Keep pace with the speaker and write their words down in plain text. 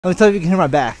Let me tell you if you can hear my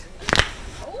back.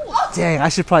 Dang, I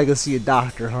should probably go see a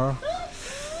doctor, huh?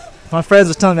 My friends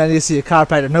was telling me I need to see a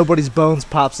chiropractor. Nobody's bones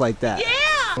pops like that. Yeah!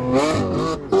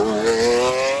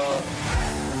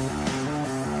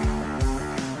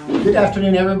 Good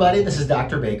afternoon, everybody. This is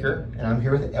Dr. Baker, and I'm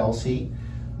here with Elsie,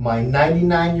 my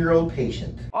 99-year-old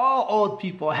patient. All old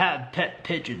people have pet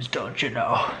pigeons, don't you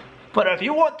know? But if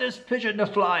you want this pigeon to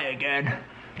fly again,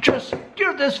 just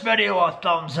give this video a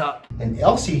thumbs up. And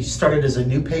Elsie started as a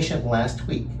new patient last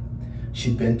week.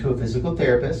 She'd been to a physical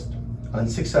therapist,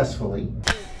 unsuccessfully.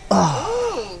 That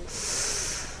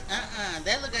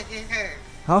look like it hurt.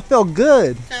 I felt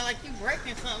good. Sound like you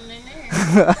breaking something in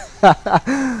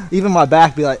there. Even my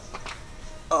back be like,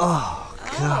 oh,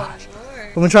 gosh.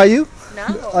 Lord. Want me to try you?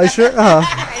 No. Are you sure?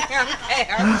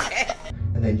 Okay.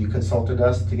 And then you consulted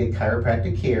us to get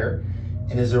chiropractic care.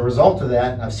 And as a result of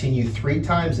that, I've seen you 3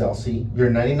 times, Elsie. You're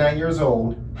 99 years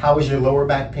old. How is your lower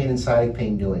back pain and sciatic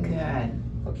pain doing? Good.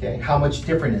 Okay. How much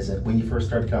different is it when you first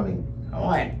started coming? Oh,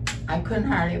 I couldn't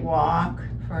hardly walk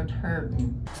for it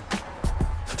hurting.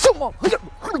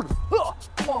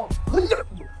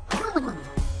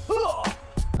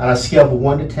 On a scale of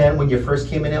 1 to 10, when you first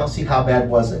came in, Elsie, how bad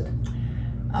was it?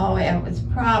 Oh, it was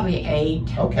probably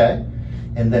 8. Okay.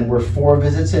 And then we're 4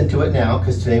 visits into it now,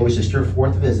 because today was just your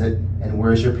 4th visit. And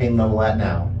where's your pain level at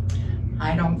now?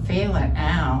 I don't feel it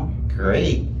now.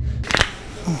 Great.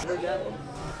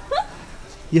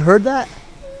 You heard that?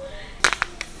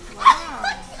 Wow.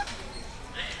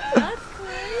 That's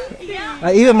crazy.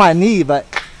 Yeah. Even my knee, but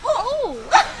Oh.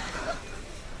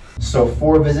 So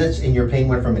 4 visits and your pain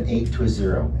went from an 8 to a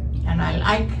 0. And I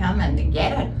like coming to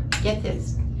get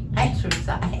this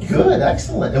exercise. Good,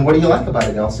 excellent. And what do you like about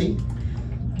it, Elsie?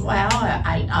 Well,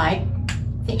 I like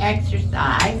the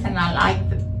exercise and I like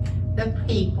the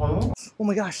people. oh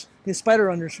my gosh, there's a spider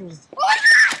on your shoulder.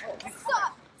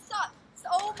 Stop.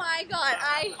 Oh my God.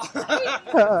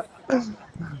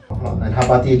 And how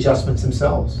about the adjustments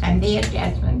themselves? And the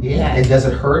adjustment, Yeah. yes. And does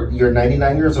it hurt? You're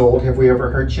 99 years old. Have we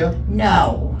ever hurt you?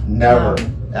 No. Never.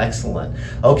 No. Excellent.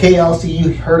 Okay, Elsie,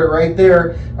 you heard it right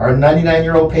there. Our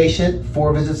 99-year-old patient,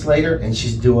 4 visits later, and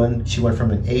she went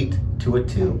from an 8 to a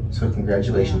 2. So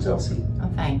congratulations, Elsie. Oh,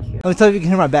 thank you. Let me tell you if you can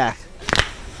hear my back.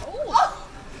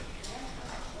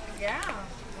 Yeah.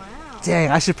 Wow.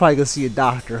 Dang, I should probably go see a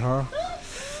doctor, huh?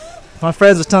 My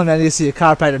friends was telling me I need to see a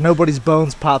chiropractor. Nobody's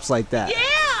bones pops like that. Yeah.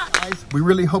 Guys, we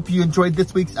really hope you enjoyed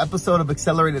this week's episode of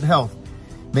Accelerated Health.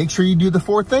 Make sure you do the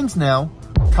 4 things now.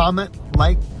 Comment,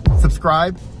 like,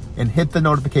 subscribe, and hit the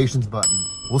notifications button.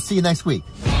 We'll see you next week.